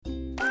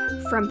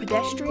From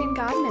Pedestrian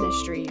God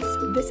Ministries,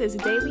 this is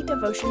Daily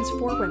Devotions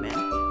for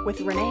Women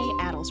with Renee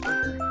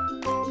Adelsberger.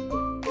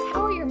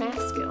 How are your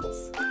math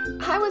skills?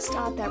 I was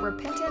taught that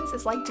repentance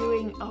is like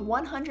doing a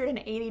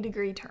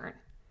 180-degree turn.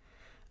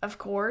 Of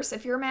course,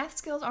 if your math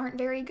skills aren't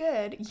very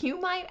good, you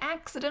might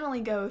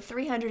accidentally go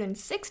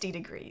 360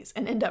 degrees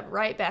and end up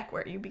right back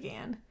where you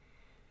began.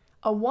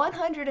 A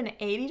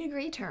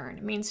 180-degree turn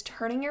means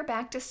turning your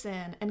back to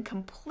sin and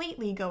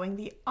completely going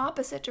the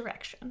opposite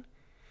direction.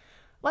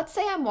 Let's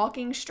say I'm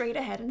walking straight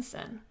ahead in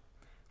sin.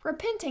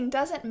 Repenting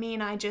doesn't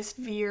mean I just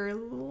veer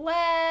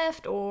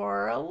left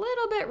or a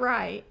little bit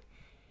right.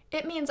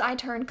 It means I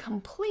turn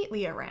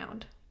completely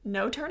around.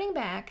 No turning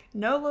back,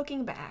 no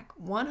looking back,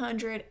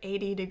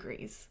 180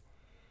 degrees.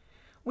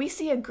 We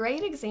see a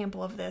great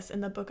example of this in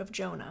the book of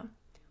Jonah.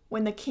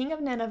 When the king of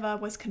Nineveh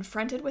was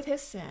confronted with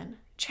his sin,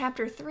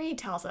 chapter 3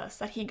 tells us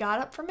that he got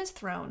up from his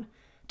throne,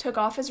 took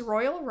off his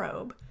royal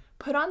robe,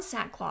 put on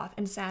sackcloth,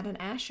 and sat in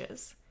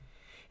ashes.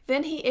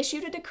 Then he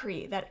issued a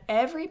decree that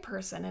every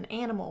person and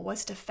animal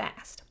was to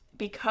fast,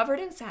 be covered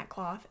in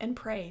sackcloth, and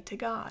pray to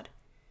God.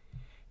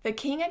 The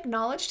king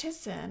acknowledged his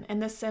sin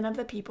and the sin of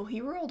the people he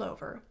ruled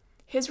over.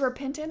 His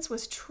repentance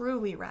was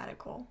truly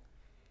radical.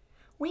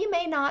 We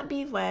may not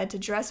be led to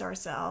dress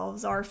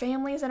ourselves, our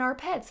families, and our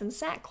pets in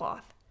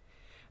sackcloth,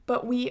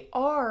 but we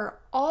are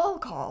all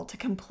called to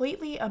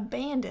completely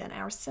abandon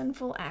our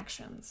sinful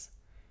actions.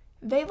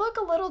 They look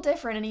a little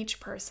different in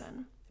each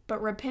person,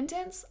 but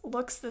repentance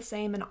looks the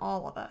same in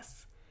all of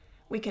us.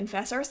 We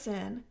confess our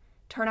sin,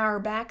 turn our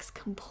backs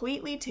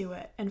completely to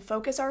it, and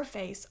focus our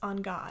face on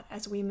God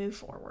as we move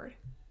forward.